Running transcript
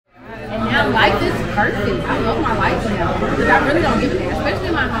life is perfect. I love my life now because I really don't give a damn, especially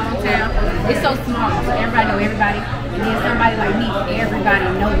in my hometown. It's so small, so everybody know everybody, and then somebody like me, everybody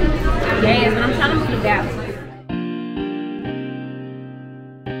know me. Yes, but I'm trying to move to Dallas.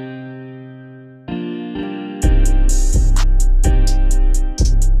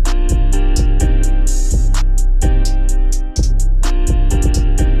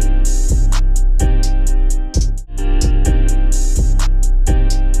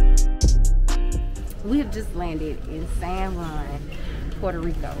 Just landed in San Juan, Puerto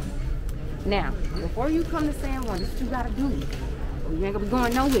Rico. Now, before you come to San Juan, this is what you gotta do. You ain't gonna be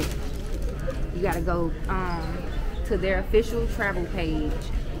going nowhere. You gotta go to their official travel page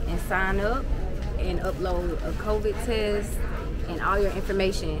and sign up and upload a COVID test and all your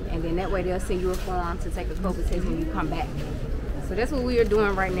information, and then that way they'll send you a form to take a COVID test when you come back. So that's what we are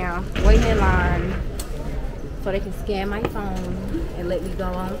doing right now, waiting in line so they can scan my phone and let me go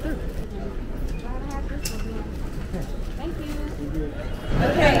on through.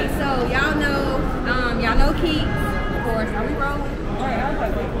 Okay, so y'all know Keeks, of course. Are we rolling?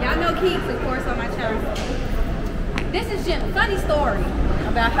 Y'all know Keeks, of course, on my channel. This is Jenna. Funny story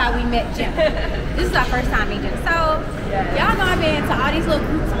about how we met Jenna. This is our first time meeting Jenna. So y'all know I've been to all these little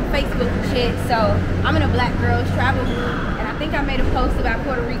groups on Facebook and shit. So I'm in a Black Girls Travel group, and I think I made a post about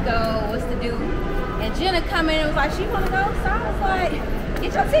Puerto Rico, what's to do. And Jenna come in and was like, she wanna go? So I was like,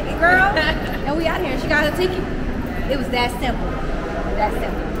 get your ticket, girl. And we out here, and she got her ticket. It was that simple. That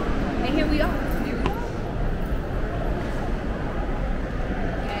simple. And here we are. Here we are.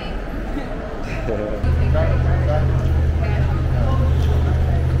 Okay. I'm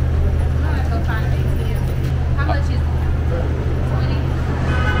gonna go find an ATM. How much is it? 20?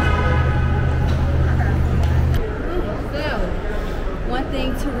 So, one thing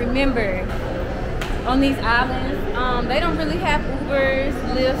to remember on these islands, they don't really have Ubers,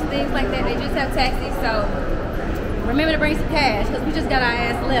 Lyfts, things like that. They just have taxis. So remember to bring some cash, because we just got our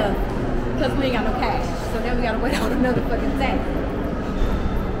ass left because we ain't got no cash. So then we gotta wait on another fucking taxi.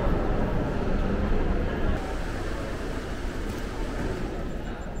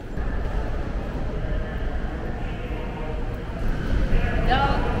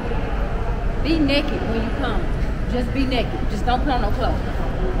 Dog, be naked when you come. Just be naked. Just don't put on no clothes.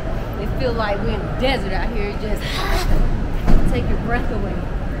 It feel like we're in the desert out here. Just take your breath away.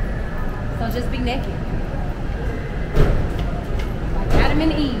 So just be naked. Adam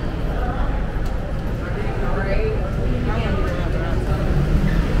and Eve.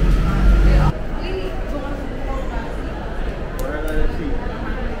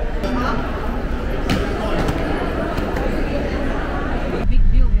 Big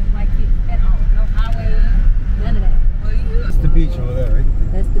buildings like this at all. No highways, none of that. That's the beach over there, right?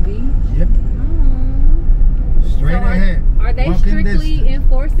 That's the beach? Yep. Straight ahead. Are they strictly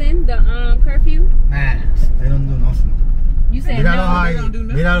enforcing the curfew? Nah, they don't do nothing. You said no, they don't do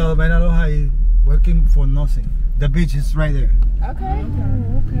nothing? Míralo ahí, working for nothing. The beach is right there. Okay.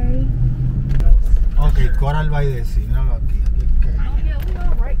 Okay. Okay, Coral by the sea. Míralo aquí. Oh yeah, we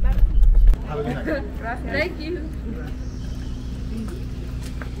are right by the beach. Have a good night. Thank you.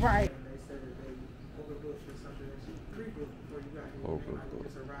 Right.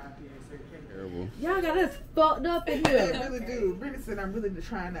 Y'all got us fucked up in here. I really do. Brittany said I'm really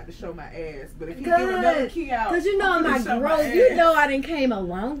trying not to show my ass, but if you give another key out, because you know I'm my growth. You know I done came a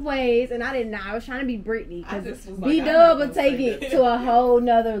long ways, and I didn't know. I was trying to be Brittany, because B-Dub would take it to a whole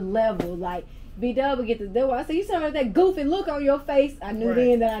nother level. Like B-Dub would get the door. I said, you saw that goofy look on your face. I knew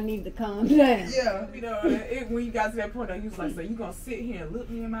then that I needed to calm down. Yeah, you know, when you got to that point, he was like, so you gonna sit here and look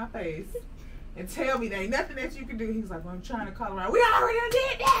me in my face and tell me there ain't nothing that you can do? He was like, well, I'm trying to call around. We already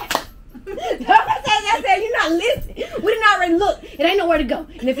did that. I said, you're not listening. We didn't already look. It ain't nowhere to go.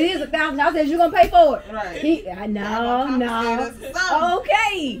 And if it is $1,000, you're gonna pay for it. Right. No.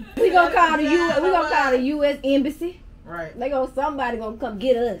 Okay. We gonna call the U.S. Embassy. Right. Somebody gonna come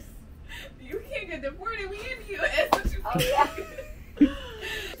get us. You can't get deported. We in the U.S. What you I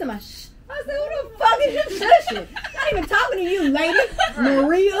said, who the fuck is you shushing? Not even talking to you, lady.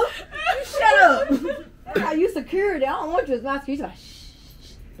 Maria. You shut up. That's how you security. I don't want you as my security. Like, shh.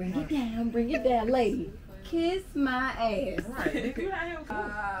 Bring it down, lady. Kiss my ass. Right.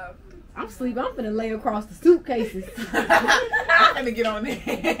 I'm sleeping. I'm finna lay across the suitcases. I'm finna get on there.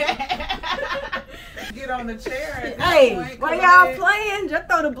 Get on the chair. Hey, while y'all playing, just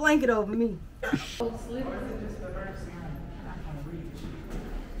throw the blanket over me.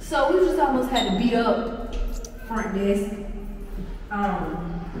 So we just almost had to beat up front desk.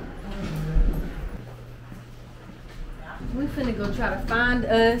 We finna go try to find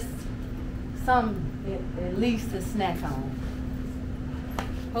us some at least to snack on.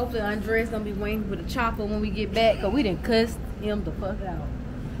 Hopefully Andres gonna be waiting with a chopper when we get back, cause we done cussed him the fuck out.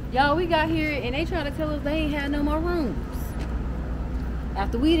 Y'all, we got here and they trying to tell us they ain't had no more rooms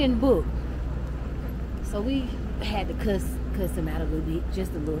after we didn't book. So we had to cuss him out a little bit,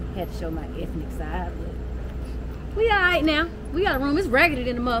 just a little. Had to show my ethnic side, but we alright now. We got a room. It's raggedy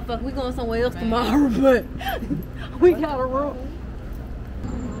than the motherfucker. We going somewhere else tomorrow, but we got a room.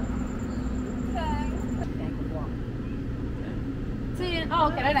 Okay. Oh,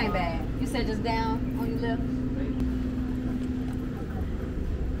 okay, that ain't bad. You said just down on your left.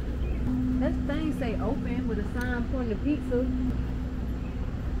 That thing say open with a sign pointing to pizza.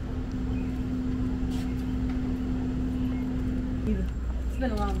 It's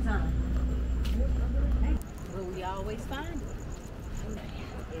been a long time. Will we always find it?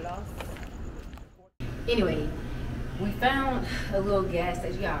 Anyway, we found a little gas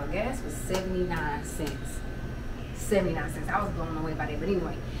station. Y'all, gas was 79 cents. 79 cents. I was blown away by that. But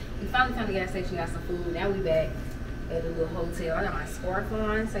anyway, we finally found a gas station, got some food. Now we back at a little hotel. I got my scarf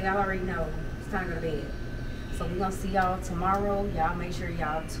on, so y'all already know it's time to go to bed. So we're gonna see y'all tomorrow. Y'all make sure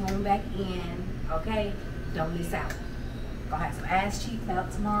y'all tune back in, okay? Don't miss out. Gonna have some ass cheeks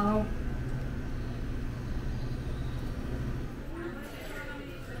out tomorrow.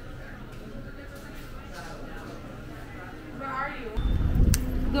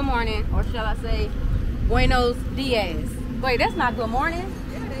 Good morning, or shall I say, Buenos Dias. Wait, that's not good morning.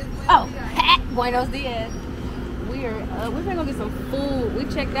 Oh, Buenos Dias. We're gonna go get some food. We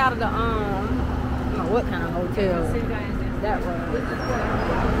checked out of the I don't know what kind of hotel that was.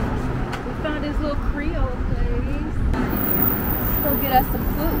 We found this little Creole place. Let's go get us some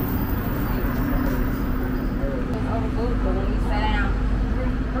food. It's overbooked, but when we sat down,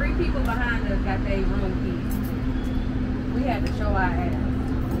 three people behind us got their room keys. We had to show our ass.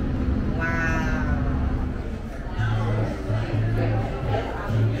 Wow.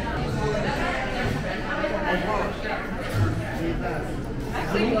 I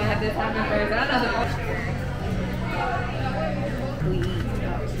think we'll have this happen first. I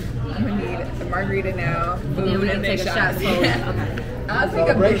know we need a margarita now. and then we're gonna take a shot. I'll take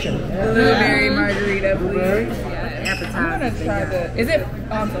a blueberry margarita, please. Appetizer. I'm gonna try the. Is it?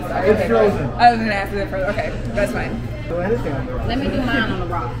 Oh, I'm so sorry. It's frozen. I was gonna ask it frozen. Okay, that's fine. Do anything on the rock. Let me do mine on the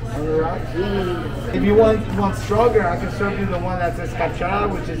rocks. On the rock? If you want stronger, I can serve you the one that says cachara,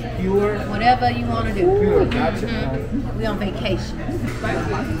 which is pure. Whatever you want to do. Pure, gotcha. We on vacation. Right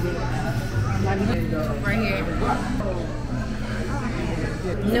here.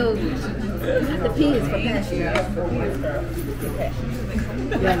 No. The P is for passion.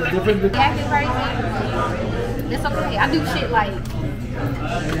 Yeah, the difference between... Acting crazy. It's okay. I do shit like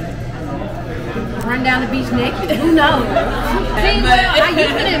run down the beach naked. Who knows? See, well, I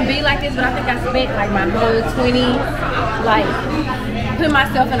used to be like this, but I think I spent like my whole 20s like put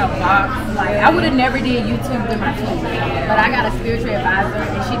myself in a box. Like I would have never did YouTube in my 20s, but I got a spiritual advisor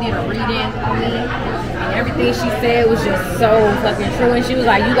and she did a reading on me, and everything she said was just so fucking true. And she was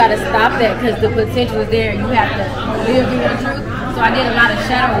like, "You got to stop that because the potential is there. You have to live in your truth." So I did a lot of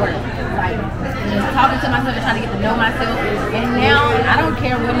shadow work, like just talking to myself and trying to get to know myself. And now I don't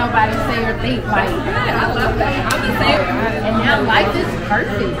care what nobody say or think. Like I love that. I'm the same. And now life is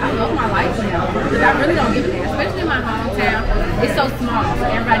perfect. I love my life now because I really don't give a damn. Especially in my hometown, it's so small, so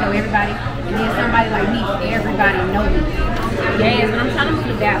everybody know everybody. And then somebody like me, everybody know me. Yes, but I'm trying to move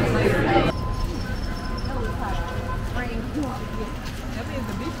to Dallas. That means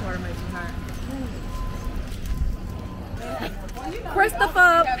the beach water makes you hot.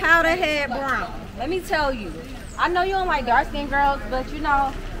 Christopher Powderhead Brown. Let me tell you, I know you don't like dark skinned girls, but you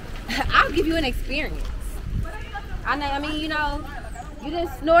know, I'll give you an experience. I mean, you know, you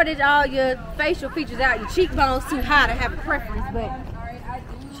just snorted all your facial features out, your cheekbones too high to have a preference, but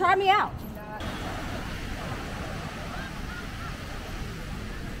try me out.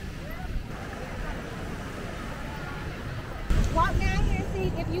 Walk down here and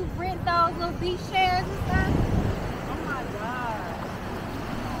see if you rent those little beach chairs and stuff. Oh my God.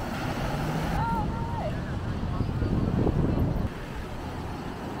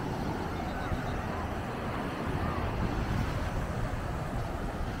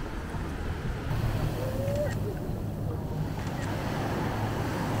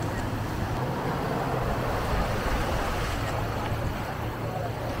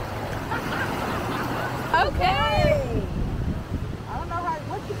 Okay. I don't know how.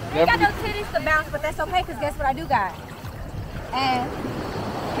 What you ain't got no titties to bounce, but that's okay, because guess what I do got? And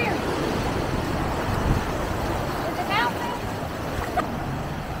here. Is it bouncing?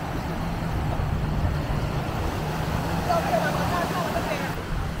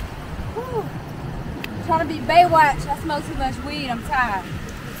 Whew. Trying to be Baywatch. I smoke too much weed. I'm tired.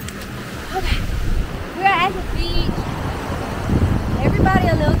 Okay. We're at the beach. Everybody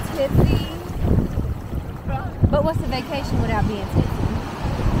a little tipsy. But what's a vacation without being tipsy?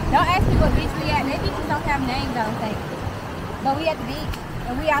 Don't ask me what beach we at. They beaches don't have names, I don't think. But we at the beach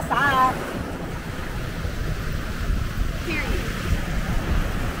and we outside. Period.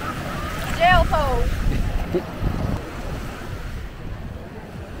 Jail pose.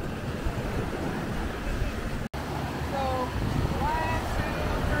 So 1, 2,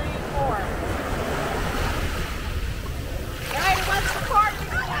 3, 4. Hey, what's the party?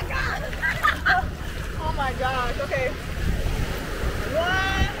 Oh my god! Oh my gosh. Okay. 1,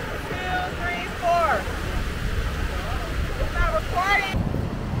 2, 3, 4. It's not recording.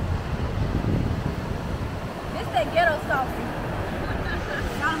 This that ghetto sauce.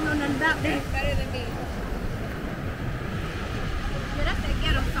 Y'all don't know nothing about that. Better than me. Yeah, that's that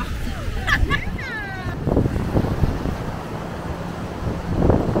ghetto sauce.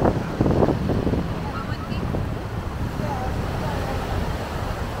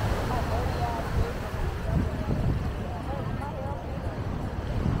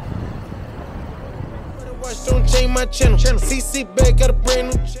 Don't change my channel. CC back got a brand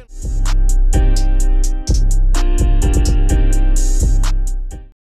new channel.